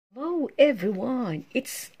everyone,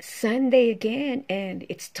 it's Sunday again, and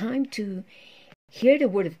it's time to hear the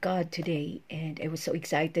Word of God today. And I was so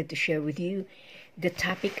excited to share with you the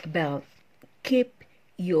topic about keep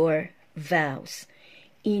your vows.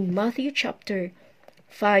 In Matthew chapter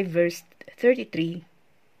 5, verse 33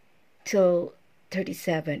 till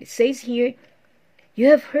 37, it says here, "You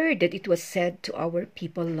have heard that it was said to our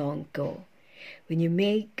people long ago, when you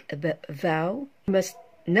make a vow, you must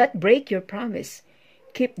not break your promise.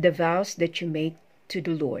 Keep the vows that you make to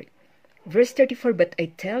the Lord." Verse 34, "But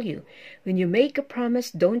I tell you, when you make a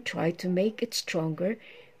promise, don't try to make it stronger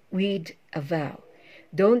with a vow.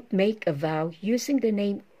 Don't make a vow using the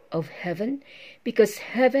name of heaven, because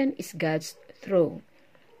heaven is God's throne."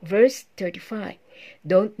 Verse 35,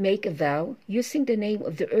 "Don't make a vow using the name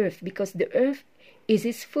of the earth, because the earth is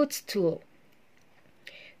his footstool.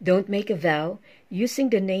 Don't make a vow using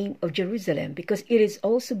the name of Jerusalem, because it is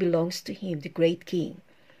also belongs to him, the great king."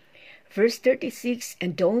 Verse 36,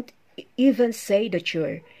 "And don't even say that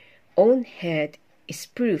your own head is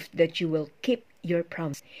proof that you will keep your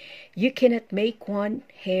promise. You cannot make one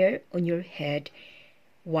hair on your head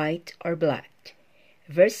white or black."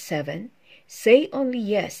 Verse 7, "Say only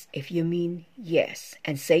yes if you mean yes,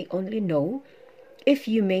 and say only no if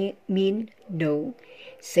you may mean no,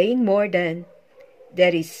 saying more than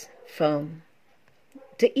that is from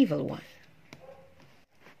the evil one."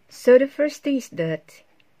 So the first thing is that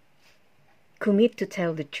commit to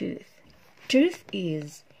tell the truth. Truth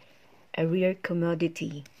is a rare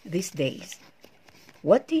commodity these days.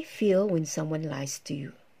 What do you feel when someone lies to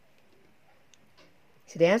you?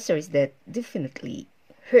 So the answer is that definitely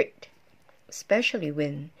hurt, especially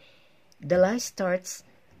when the lie starts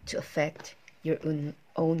to affect your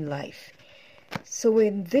own life. So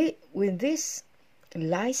when these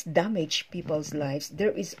lies damage people's lives,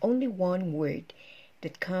 there is only one word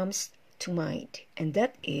that comes to mind, and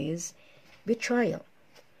that is betrayal.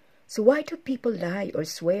 So why do people lie or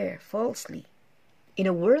swear falsely? In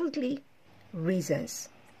a worldly reasons.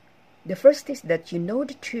 The first is that you know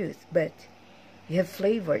the truth, but you have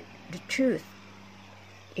flavored the truth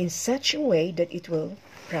in such a way that it will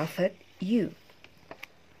profit you.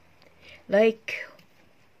 Like,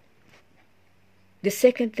 the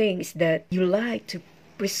second thing is that you lie to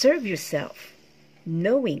preserve yourself,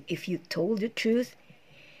 knowing if you told the truth,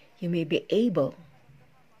 you may be able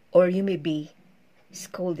or you may be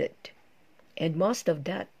scolded. And most of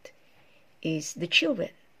that is the children.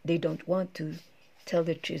 They don't want to tell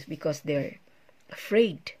the truth because they're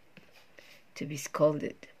afraid to be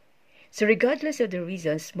scolded. So regardless of the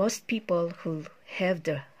reasons, most people who have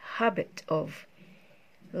the habit of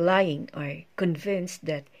lying are convinced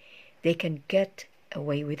that they can get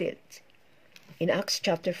away with it. In Acts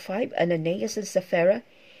chapter 5, Ananias and Sapphira,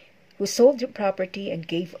 who sold their property and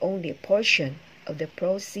gave only a portion of the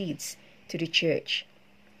proceeds to the church.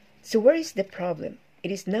 So where is the problem?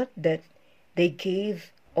 It is not that they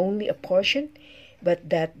gave only a portion, but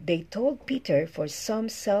that they told Peter for some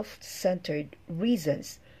self-centered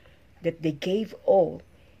reasons that they gave all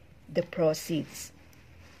the proceeds.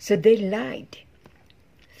 So they lied,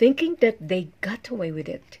 thinking that they got away with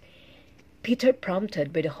it. Peter,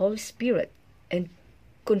 prompted by the Holy Spirit, and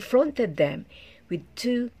confronted them with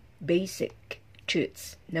two basic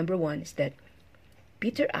truths. Number one is that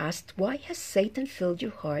Peter asked, "Why has Satan filled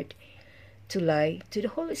your heart to lie to the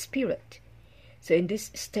Holy Spirit?" So in this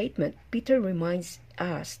statement, Peter reminds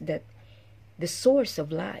us that the source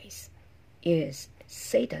of lies is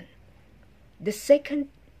Satan. The second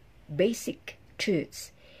basic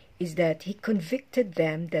truth is that he convicted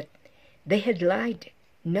them that they had lied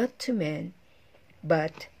not to men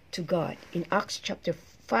but to God. In Acts chapter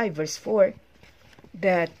 5 verse 4,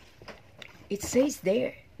 that it says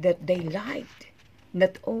there that they lied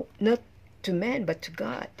not to man but to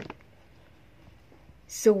God.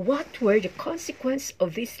 So what were the consequences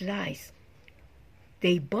of these lies?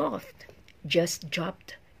 They both just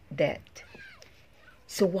dropped dead.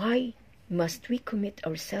 So why must we commit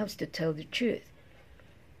ourselves to tell the truth?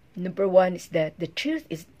 Number one is that the truth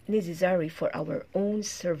is necessary for our own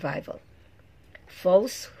survival.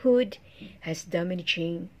 Falsehood has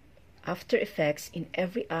damaging after effects in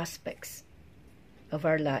every aspect of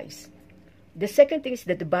our lives. The second thing is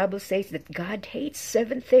that the Bible says that God hates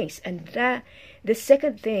 7 things, and the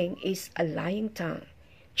second thing is a lying tongue.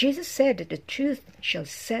 Jesus said that the truth shall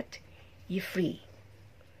set you free.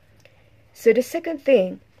 So the second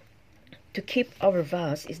thing to keep our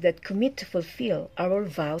vows is that commit to fulfill our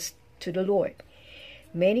vows to the Lord.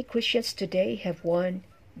 Many Christians today have one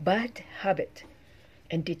bad habit,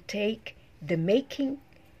 and they take the making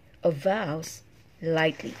of vows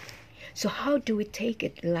lightly. So how do we take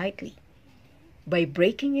it lightly? by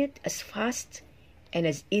breaking it as fast and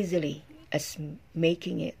as easily as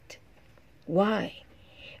making it. Why?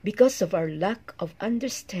 Because of our lack of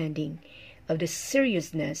understanding of the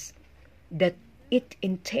seriousness that it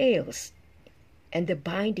entails and the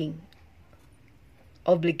binding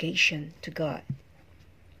obligation to God.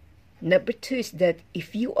 Number 2 is that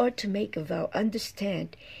if you are to make a vow,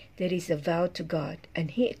 understand that it is a vow to God, and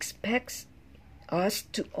He expects us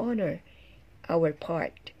to honor our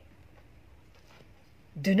part.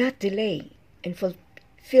 Do not delay in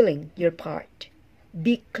fulfilling your part.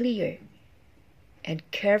 Be clear and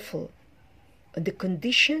careful on the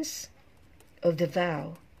conditions of the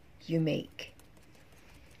vow you make.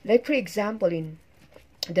 Like, for example, in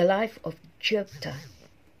the life of Jephthah,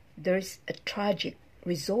 there is a tragic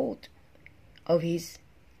result of his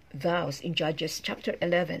vows in Judges chapter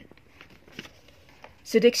 11.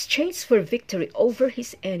 So the exchange for victory over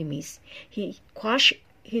his enemies, he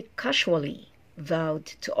casually vowed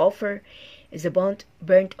to offer as a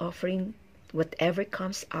burnt offering whatever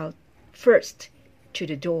comes out first to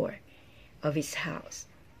the door of his house.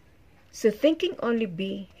 So thinking only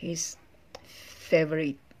be his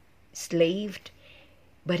favorite slave,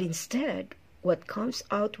 but instead what comes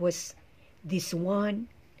out was his one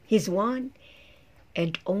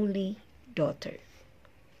and only daughter.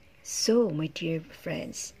 So, my dear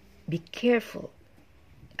friends, be careful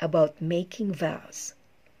about making vows.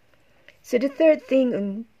 So the third thing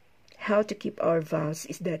on how to keep our vows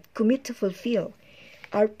is that commit to fulfill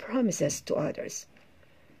our promises to others.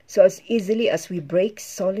 So as easily as we break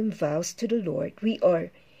solemn vows to the Lord, we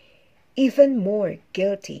are even more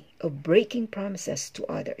guilty of breaking promises to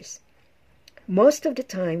others. Most of the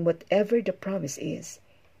time, whatever the promise is,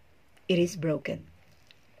 it is broken.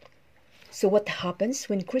 So what happens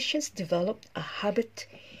when Christians develop a habit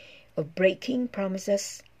of breaking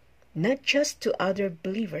promises, not just to other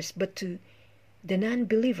believers, but to the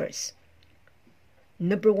non-believers?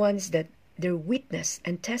 Number 1 is that their witness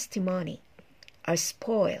and testimony are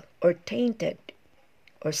spoiled or tainted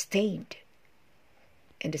or stained.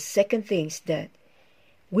 And the second thing is that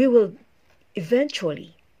we will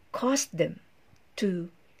eventually cause them to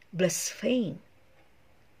blaspheme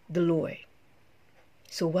the Lord.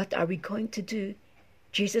 So what are we going to do?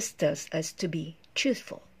 Jesus tells us to be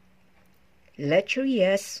truthful. Let your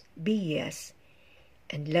yes be yes,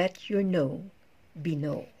 and let your no be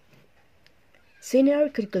no. So in our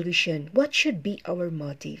conclusion, what should be our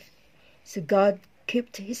motive? So God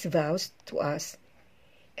kept His vows to us,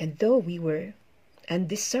 and though we were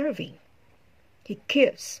undeserving, He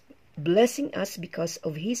keeps blessing us because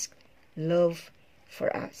of His love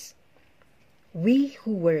for us. We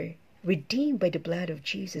who were redeemed by the blood of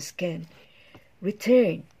Jesus can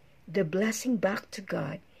return the blessing back to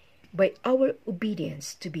God by our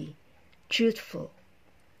obedience to be truthful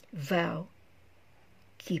vow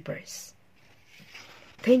keepers.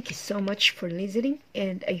 Thank you so much for listening,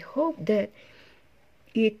 and I hope that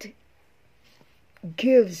it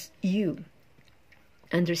gives you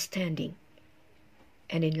understanding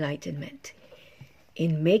and enlightenment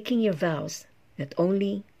in making your vows, not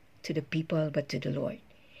only to the people but to the Lord.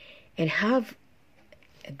 And have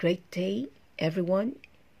a great day, everyone.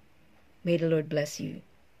 May the Lord bless you,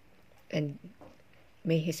 and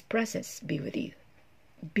may His presence be with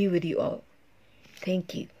you all.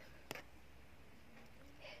 Thank you.